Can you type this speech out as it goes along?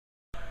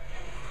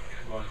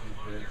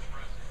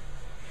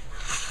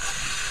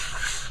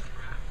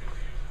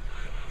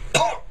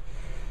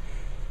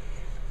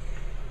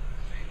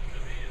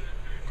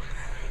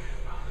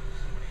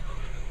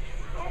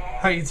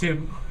Hi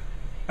YouTube.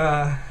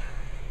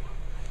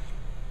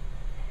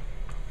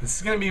 This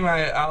is gonna be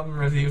my album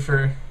review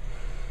for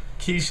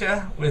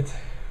Keisha with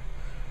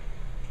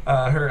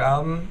her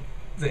album,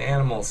 The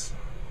Animals.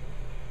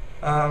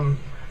 Why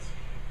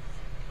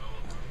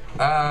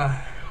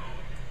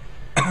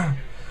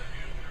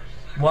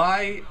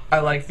I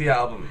like the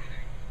album?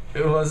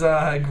 It was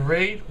a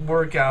great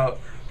workout.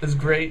 It was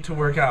great to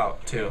work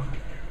out to.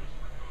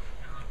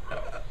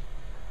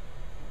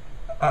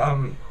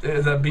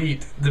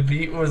 The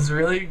beat was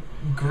really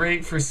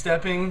great for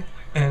stepping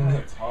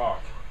and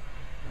talk.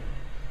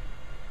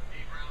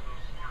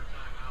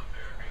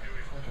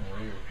 Fucking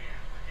weird.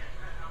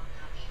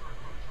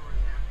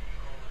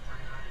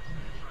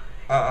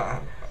 I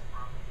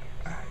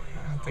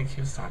don't think he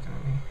was talking to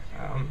me.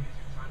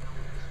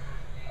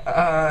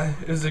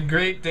 It was a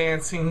great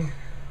dancing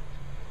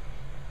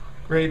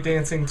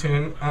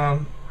tune.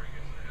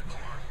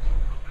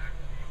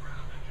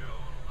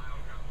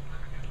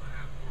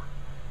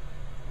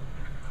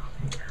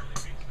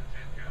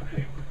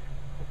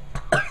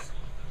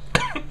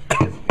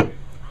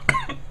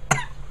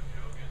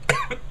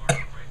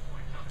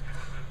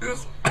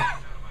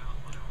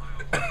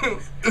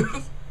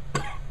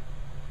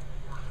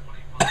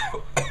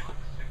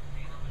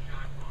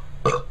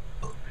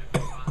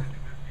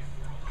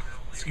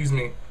 Excuse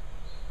me.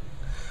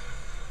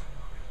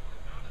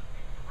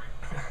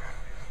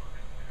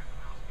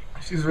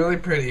 She's really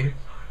pretty.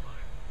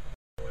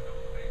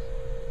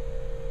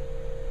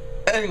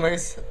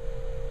 Anyways,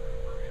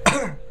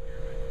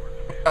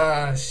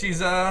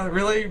 she's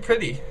really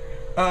pretty.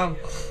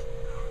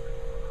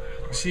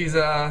 She's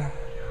I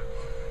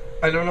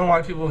don't know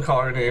why people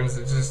call her names.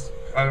 It's just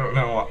I don't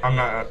know. I'm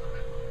not.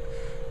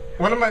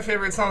 One of my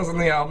favorite songs on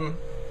the album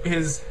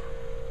is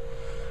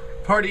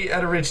 "Party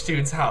at a Rich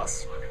Dude's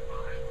House."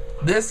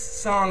 This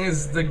song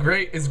is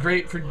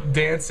great for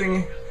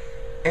dancing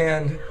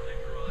and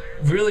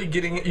really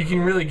you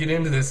can really get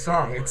into this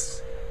song.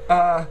 It's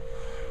one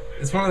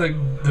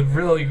of the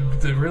really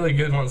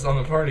good ones on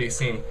the party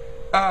scene.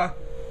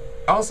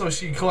 Also,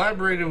 she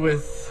collaborated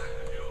with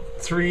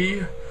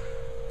 30H.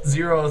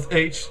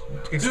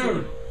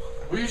 Dude,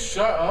 will you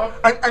shut up?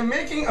 I'm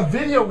making a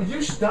video. Will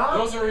you stop?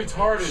 Those are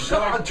retarded.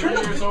 Shut You're like up. Turn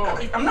 3 years old.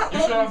 I'm not You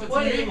shut off the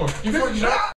TV. anymore. You fucking shut up.